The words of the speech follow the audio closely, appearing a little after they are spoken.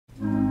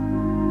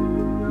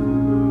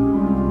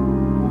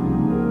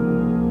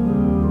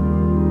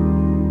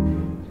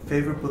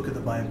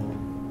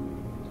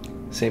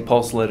St.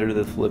 Paul's letter to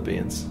the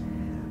Philippians.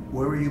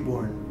 Where were you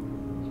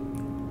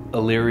born?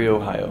 Elyria,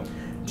 Ohio.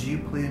 Do you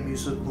play a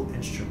musical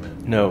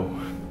instrument? No.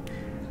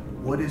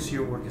 What is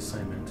your work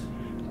assignment?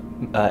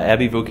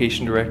 Abbey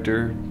Vocation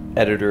Director,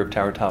 Editor of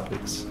Tower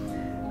Topics.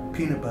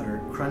 Peanut butter,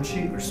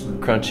 crunchy or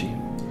smooth? Crunchy.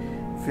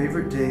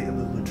 Favorite day of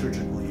the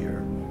liturgical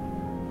year?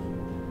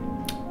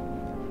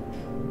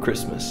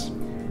 Christmas.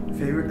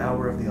 Favorite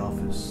hour of the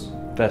office?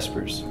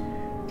 Vespers.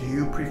 Do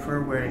you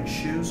prefer wearing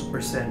shoes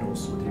or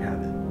sandals with your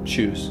habit?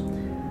 Shoes.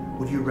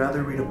 Would you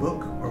rather read a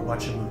book or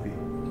watch a movie?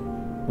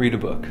 Read a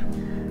book.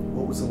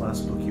 What was the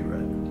last book you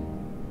read?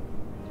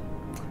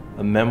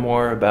 A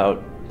memoir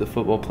about the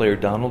football player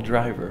Donald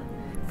Driver.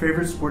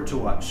 Favorite sport to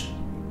watch?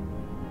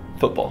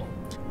 Football.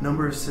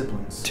 Number of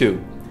siblings? 2.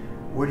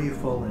 Where do you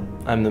fall in?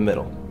 I'm the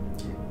middle.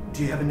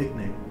 Do you have a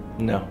nickname?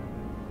 No.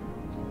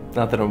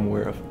 Not that I'm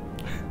aware of.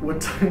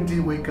 What time do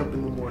you wake up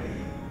in the morning?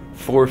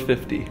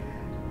 4:50.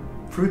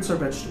 Fruits or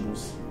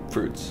vegetables?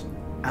 Fruits.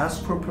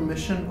 Ask for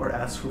permission or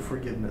ask for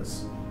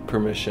forgiveness?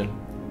 Permission.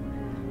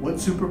 What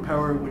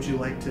superpower would you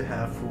like to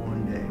have for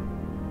one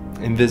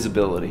day?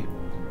 Invisibility.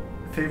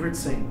 Favorite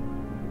saint?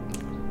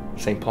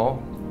 St.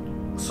 Paul.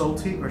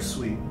 Salty or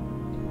sweet?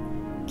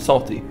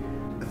 Salty.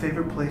 A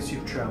favorite place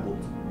you've traveled?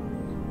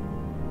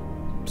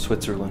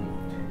 Switzerland.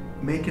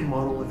 Make and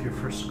model of your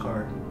first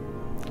car?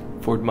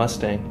 Ford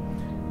Mustang.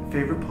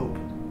 Favorite pope?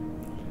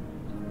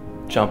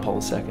 John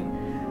Paul II.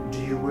 Do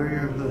you wear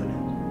your hood?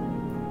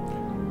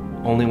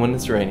 Only when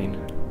it's raining.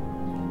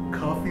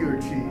 Coffee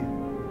or tea?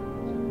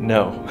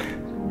 No.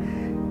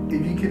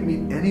 If you could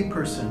meet any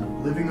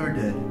person, living or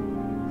dead,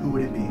 who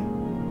would it be?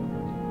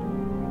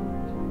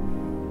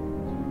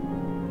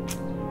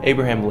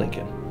 Abraham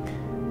Lincoln.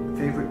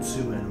 Favorite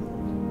zoo animal?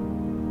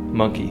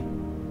 Monkey.